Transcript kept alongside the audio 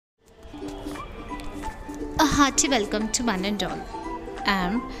A hearty welcome to one and all. I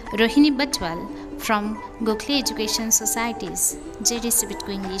am Rohini Batwal from Gokhale Education Society's JDC Bitco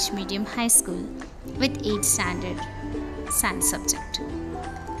English Medium High School with 8th standard science subject.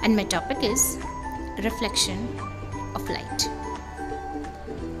 And my topic is reflection of light.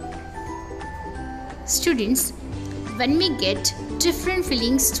 Students, when we get different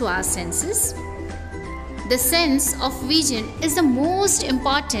feelings to our senses, the sense of vision is the most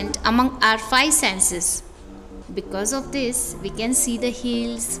important among our 5 senses. Because of this, we can see the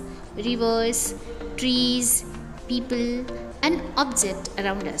hills, rivers, trees, people, and objects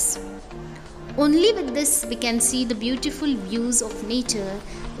around us. Only with this we can see the beautiful views of nature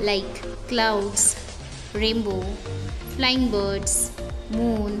like clouds, rainbow, flying birds,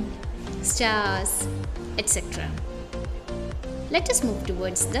 moon, stars, etc. Let us move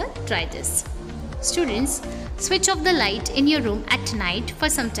towards the try this. Students, switch off the light in your room at night for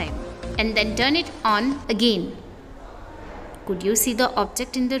some time and then turn it on again. Could you see the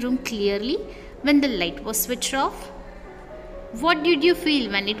object in the room clearly when the light was switched off? What did you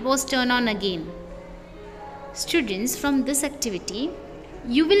feel when it was turned on again? Students, from this activity,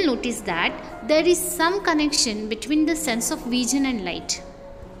 you will notice that there is some connection between the sense of vision and light.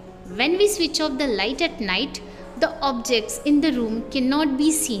 When we switch off the light at night, the objects in the room cannot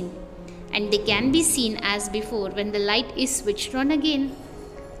be seen, and they can be seen as before when the light is switched on again.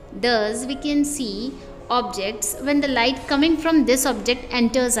 Thus, we can see objects when the light coming from this object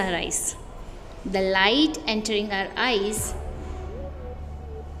enters our eyes. The light entering our eyes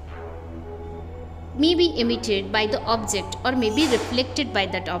may be emitted by the object or may be reflected by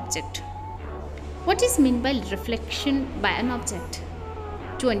that object. What is meant by reflection by an object?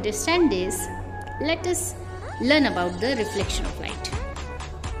 To understand this, let us learn about the reflection of light.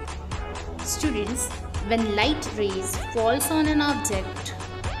 Students, when light rays falls on an object,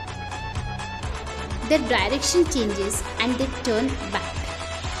 their direction changes and they turn back.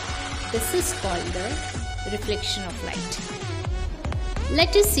 This is called the reflection of light.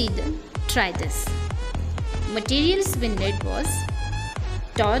 Let us try this. Materials we need was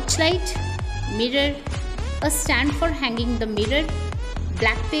torchlight, mirror, a stand for hanging the mirror,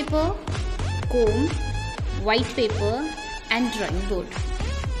 black paper, comb, white paper, and drawing board.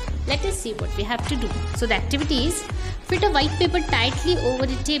 Let us see what we have to do. So the activity is fit a white paper tightly over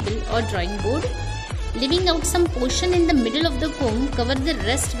a table or drawing board, leaving out some portion in the middle of the comb. Cover the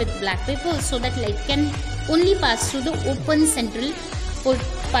rest with black paper so that light can only pass through the open central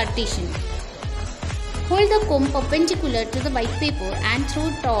partition. Hold the comb perpendicular to the white paper and throw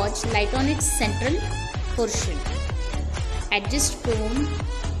torch light on its central portion. Adjust comb,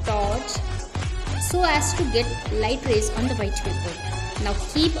 torch so as to get light rays on the white paper. Now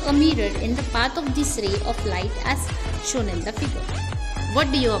keep a mirror in the path of this ray of light as shown in the figure.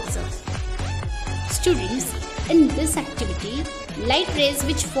 What do you observe? Students, in this activity, light rays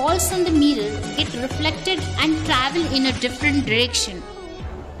which falls on the mirror get reflected and travel in a different direction.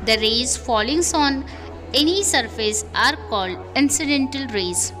 The rays falling on any surface are called incidental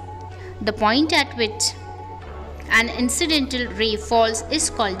rays. The point at which an incidental ray falls is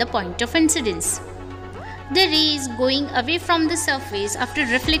called the point of incidence. The rays going away from the surface after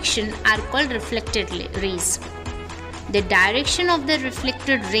reflection are called reflected rays. The direction of the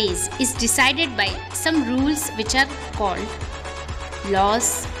reflected rays is decided by some rules which are called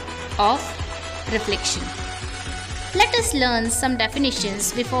laws of reflection. Let us learn some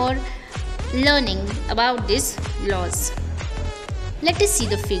definitions before learning about these laws. Let us see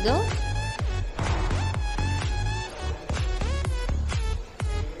the figure.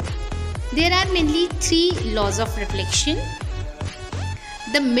 There are mainly 3 laws of reflection.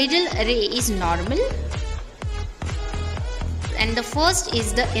 The middle ray is normal, and the first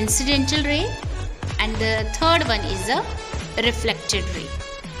is the incidental ray, and the third one is the reflected ray.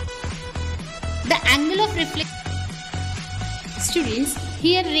 The angle of reflection. Students,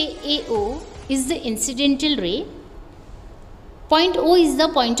 here ray AO is the incidental ray. Point O is the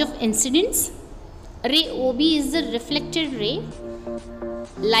point of incidence. Ray OB is the reflected ray.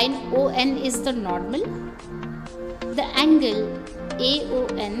 Line ON is the normal. The angle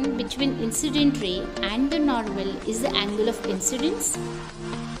AON between incident ray and the normal is the angle of incidence.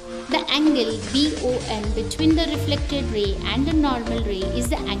 The angle BON between the reflected ray and the normal ray is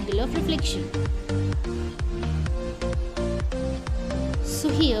the angle of reflection. So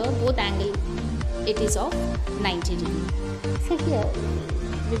here both angle it is of 90 degree. So here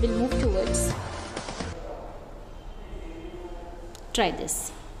we will move towards try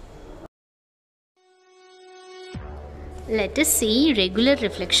this. Let us see regular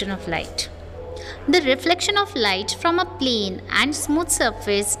reflection of light. The reflection of light from a plane and smooth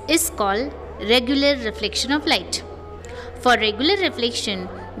surface is called regular reflection of light. For regular reflection,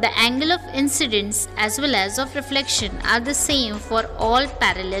 the angle of incidence as well as of reflection are the same for all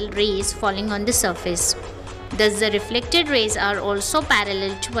parallel rays falling on the surface. Thus, the reflected rays are also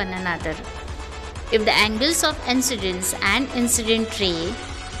parallel to one another. If the angles of incidence and incident ray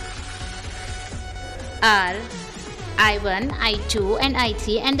are I1, I2 and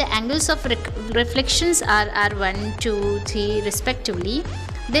I3 and the angles of reflections are R1, 2, 3 respectively,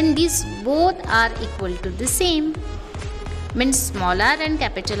 then these both are equal to the same. Means small r and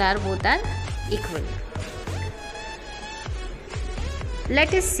capital R both are equal.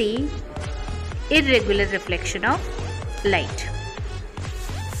 Let us see irregular reflection of light.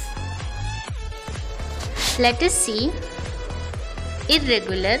 Let us see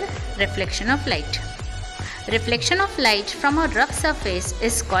irregular reflection of light. Reflection of light from a rough surface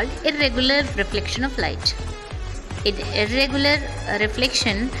is called irregular reflection of light. In irregular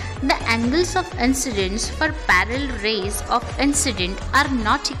reflection, the angles of incidence for parallel rays of incident are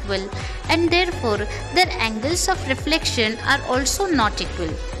not equal and therefore their angles of reflection are also not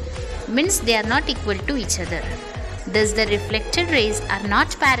equal. Means they are not equal to each other. Thus the reflected rays are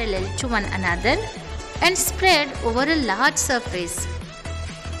not parallel to one another and spread over a large surface.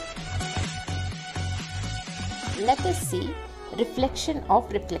 Let us see reflection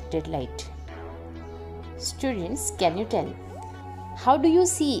of reflected light. Students, can you tell, how do you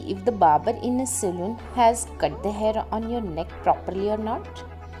see if the barber in a salon has cut the hair on your neck properly or not?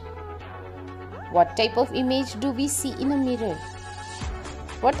 What type of image do we see in a mirror?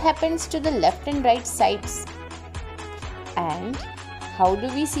 What happens to the left and right sides? And how do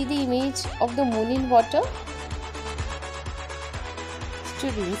we see the image of the moon in water?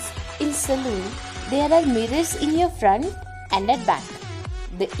 Students, in salon, there are mirrors in your front and at back.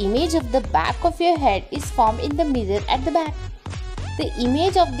 The image of the back of your head is formed in the mirror at the back. The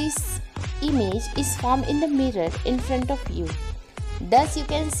image of this image is formed in the mirror in front of you. Thus you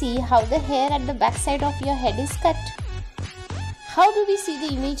can see how the hair at the back side of your head is cut. How do we see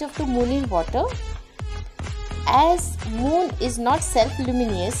the image of the moon in water? As moon is not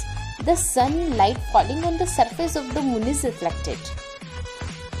self-luminous, the sun light falling on the surface of the moon is reflected.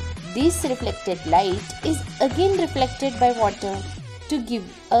 This reflected light is again reflected by water to give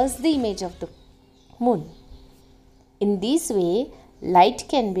us the image of the moon. In this way, light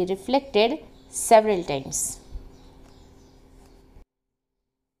can be reflected several times.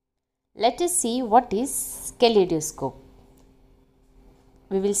 Let us see what is kaleidoscope.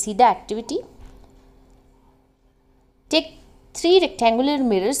 We will see the activity. Take 3 rectangular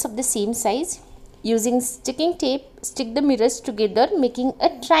mirrors of the same size. Using sticking tape, stick the mirrors together making a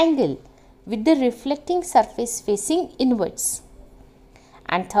triangle with the reflecting surface facing inwards.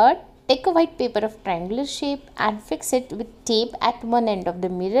 And third, take a white paper of triangular shape and fix it with tape at one end of the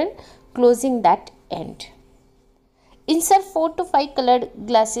mirror, closing that end. Insert 4 to 5 colored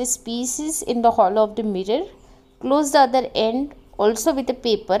glasses pieces in the hollow of the mirror. Close the other end also with a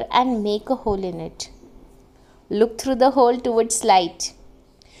paper and make a hole in it. Look through the hole towards light.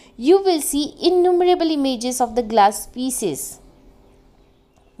 You will see innumerable images of the glass pieces.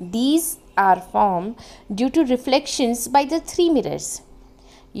 These are formed due to reflections by the 3 mirrors.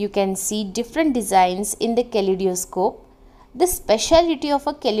 You can see different designs in the kaleidoscope. The speciality of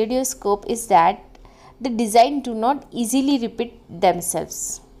a kaleidoscope is that the design do not easily repeat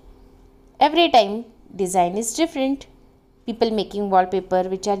themselves. Every time design is different. People making wallpaper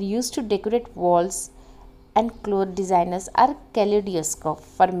which are used to decorate walls and cloth designers are kaleidoscope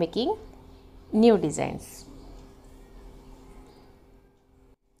for making new designs.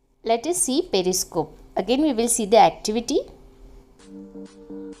 Let us see periscope. Again we will see the activity.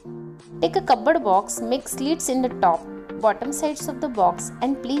 Take a cupboard box, make slits in the top, bottom sides of the box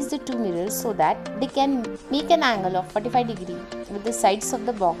and place the 2 mirrors so that they can make an angle of 45 degrees with the sides of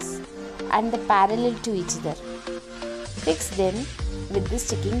the box and the parallel to each other. Fix them with the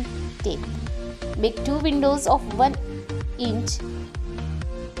sticking tape. Make 2 windows of 1 inch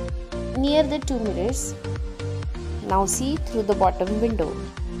near the 2 mirrors. Now see through the bottom window.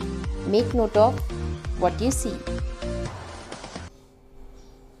 Make note of what you see.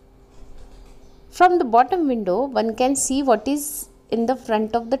 From the bottom window, one can see what is in the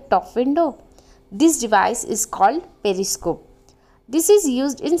front of the top window. This device is called periscope. This is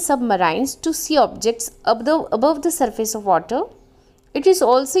used in submarines to see objects above the surface of water. It is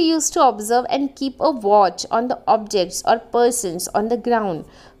also used to observe and keep a watch on the objects or persons on the ground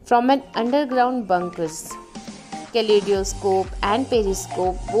from an underground bunkers. Kaleidoscope and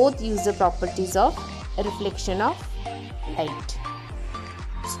periscope both use the properties of reflection of light.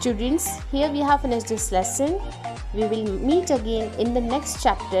 Students, here we have finished this lesson. We will meet again in the next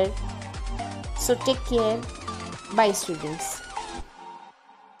chapter. So take care. Bye students.